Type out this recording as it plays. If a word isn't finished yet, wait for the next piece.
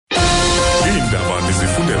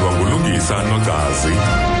zifundelwa ngulungisa nogazi.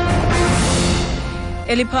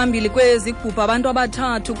 Eliphambili kwezi kubhubha abantu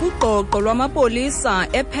abathathu kuqoqo lwamapolisa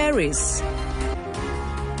eParis.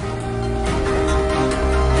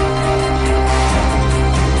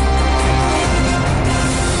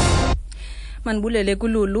 Manibulele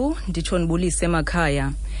kululu, nditsho nibulise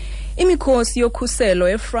emakhaya. Imikhosi yokhuselo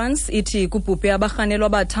eFrance ithi kubhubhe abarhanelwa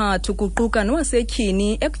abathathu kuquka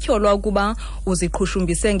nowasetyhini ekutyholwa ukuba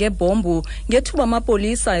uziqhushumbise ngebomb ngethuba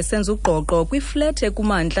amapolisa esenza ugqogqo kwiflat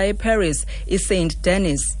ekumantla eParis eSaint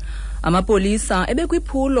Denis. Amapolisa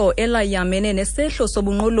ebekwiphulo elayamene nesehlo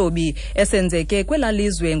sobunqolobi esenzeke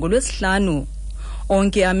kwelalizwe ngolwesihlanu.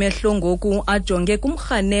 Onke amehlo ngoku ajonge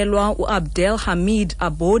kumrhanelwa uAbdelhamid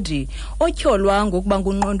Abodi otyholwa ngokuba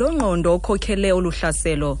ngunqondo-nqondo okhokhele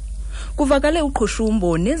oluhlaselo. Kuvakale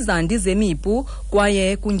uqhushumbo nezandi zemipu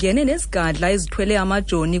kwaye kungene nezigadla ezithwele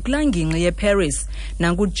amajoni kulangingqi yeParis.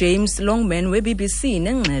 Nangu James Longman weBBC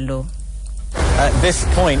nengxelo. At this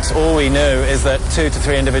point, all we know is that 2 to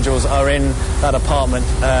 3 individuals are in that apartment,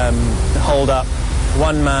 holed up,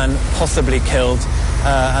 one man possibly killed,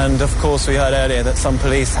 and of course we heard earlier that some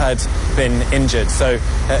police had been injured. So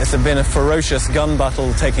it's been a ferocious gun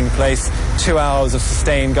battle taking place, 2 hours of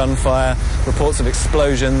sustained gunfire, reports of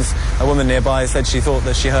explosions. A woman nearby said she thought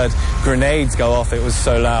that she heard grenades go off, it was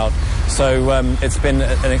so loud. So it's been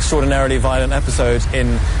an extraordinarily violent episode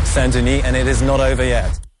in Saint-Denis, and it is not over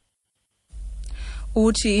yet.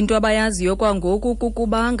 Uthi into abayaziyo kwangoku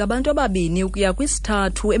kukuba ngabantu ababini ukuya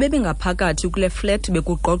kwisithathu ebebengaphakathi kule flat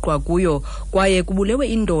bekuqoqwa kuyo kwaye kubulewe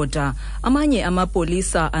indoda. Amanye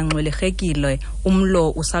amapolisa anxwelerhekile, umlo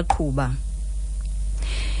usaqhuba.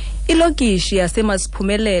 Ilokishi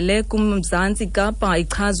yaseMasiphumelele kumzantsi Kapa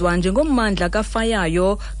ichazwa njengommandla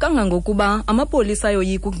kafayayo kangangokuba amapolisa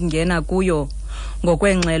ayoyika ukungena kuyo.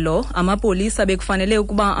 Ngokwengxelo, amapolisa bekufanele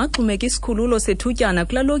ukuba axhumeke isikhululo sethutyana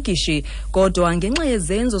kula lokishi, kodwa ngenxa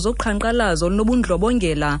yezenzo zoqhankqalazo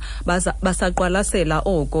olunobundlobongela basaqwalasela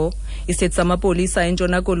oko. Isethi samapolisa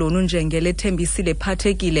eNtshona Koloni njengele Thembisile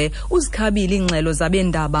Phathekile uzikhabile ingxelo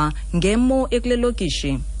zabendaba ngemo ekule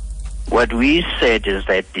lokishi. What we said is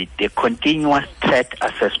that the continuous threat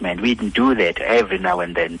assessment, we do that every now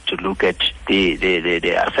and then to look at the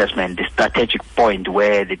assessment, the strategic point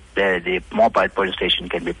where the mobile police station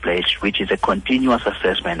can be placed, which is a continuous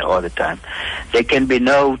assessment all the time. There can be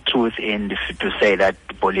no truth to say that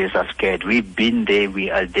the police are scared. We've been there, we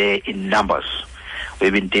are there in numbers.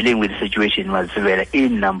 We've been dealing with the situation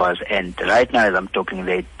in numbers, and right now as I'm talking,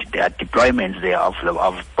 there are deployments there of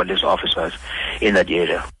police officers in that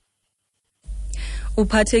area.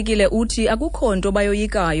 Uphathekile uthi akukho nto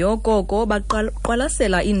bayoyikayo koko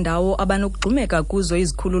baqwalasela indawo abanokugxumeka kuzo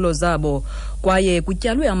izikhululo zabo kwaye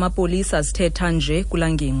kutyalwe amapolisa sithetha nje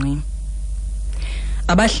kulangingqi.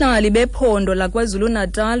 Abahlali bephondo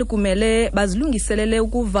laKwaZulu-Natal kumele bazilungiselele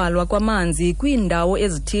ukuvalwa kwamanzi kwiindawo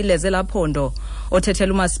ezithile zelaphondo.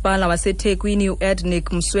 Othethela umasipala waseThekwini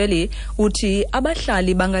uEdnick Msweli uthi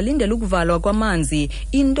abahlali bangalindela ukuvalwa kwamanzi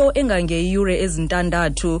into engangeeyure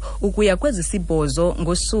ezintandathu ukuya kwezisibhozo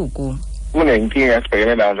ngosuku. Kunenkinga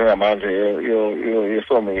esibhekene nayo njengamanje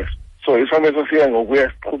yesomiso. So isomiso siya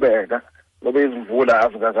ngokuya siqhubeka ngoba izimvula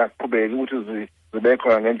azikaqhubeki ukuthi zibe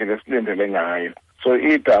khona ngendlela esilindele ngayo. So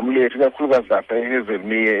idamu lethu kakhulukazi lapha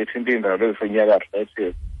eHazelmere ethinta indawo lezisenyakatho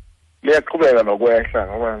ethi liyaqhubeka nokwehla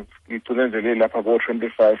ngoba igcine nje lapha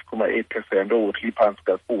ko-25.8% ukuthi liphansi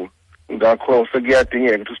kakhulu. Ngakho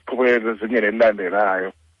sekuyadingeka ukuthi siqhubeke ezinye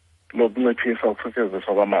nelilandelayo lokunciphisa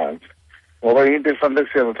ukusetshenziswa kwamanzi. Ngoba into efanele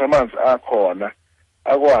siyenze ukuthi amanzi akhona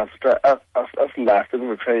akwazi ukuthi asilahle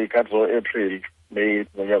kuze kushaye iy'khathi zo-April, May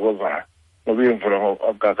ngonyaka ozayo. Ngoba imvula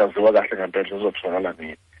akaziwa kahle ngempela izotholakala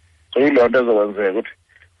nini. So yilo nto ezokwenzeka ukuthi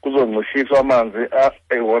kuzoncishisa amanzi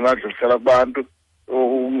iwona adlulisela kubantu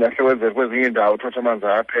ungahle wenzeka kwezinye indawo uthatha amanzi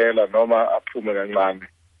ayaphela noma aphume kancane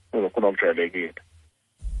kunokujwayelekile.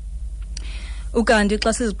 Ukanti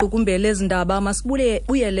xa siziqukumbele ezindaba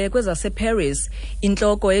masibuyele kwezaseParis,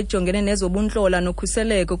 intloko ejongene nezobuntlola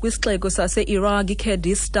nokhuseleko kwisixeko sase-Iraq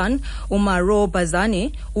iKurdistan, uMaro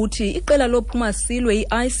Barzani uthi iqela lophuma silwe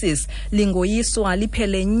iISIS lingoyiswa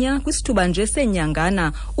liphele nya kwisithuba nje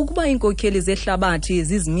senyangana ukuba iinkokheli zehlabathi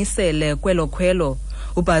zizimisele kwelo khwelo.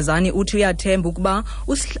 Ubazani uthi uyathemba ukuba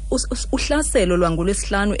uhlaselo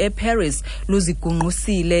lwangolwesihlanu eParis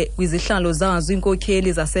luzigunqusile kwizihlalo zazo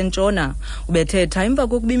iinkokheli zasentshona. Ubethetha emva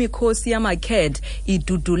kokuba imikhosi yamaKurd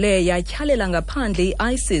idudule yatyhalela ngaphandle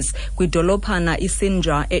iISIS kwidolophana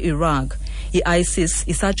iSinjar eIraq. iISIS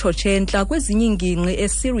isatshotshe entla kwezinye ingingqi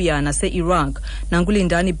eSyria naseIraq.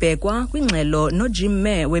 Nankulindani Bhekwa kwingxelo noJim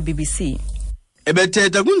Mayer weBBC.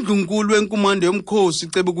 Ebethetha kwindlunkulu wenkumando yomkhosi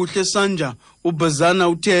Cebukuhle Sanja, uBazana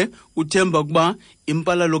uthe uthemba ukuba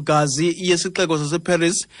impalalo-gazi yesixeko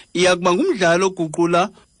saseParis iyakuba ngumdlalo oguqula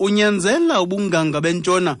unyanzela ubunganga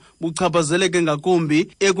bentshona buchaphazeleke ngakumbi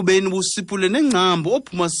ekubeni busiphule nengcambu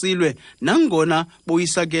ophuma silwe nangona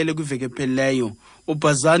boyisakele kwiveki ephelileyo.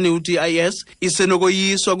 uBazani uthi IS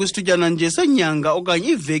isenokoyiswa kwisithutyana nje senyanga okanye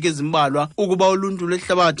iiveki ezimbalwa ukuba uluntu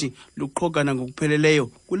lwehlabathi luqhogana ngokupheleleyo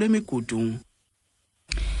kule migudu.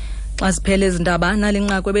 Xa siphele izindaba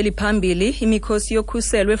nalinqaku ebeliphambili, imikhosi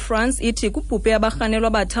yokhuselo eFrance ithi kubhubhe abarhanelwa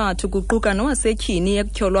abathathu kuquka nowasetyhini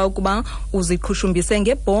ekutyholwa ukuba uziqhushumbise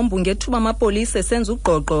ngebomb ngethuba amapolisa esenza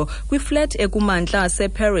ugqogqo kwiflat ekumantla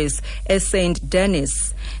aseParis eSaint Denis.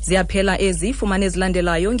 Ziyaphela ezi, fumane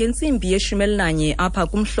ezilandelayo ngentsimbi ye-11 apha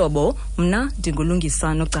kumhlobo. Mna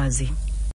ndingulungisa nocazi.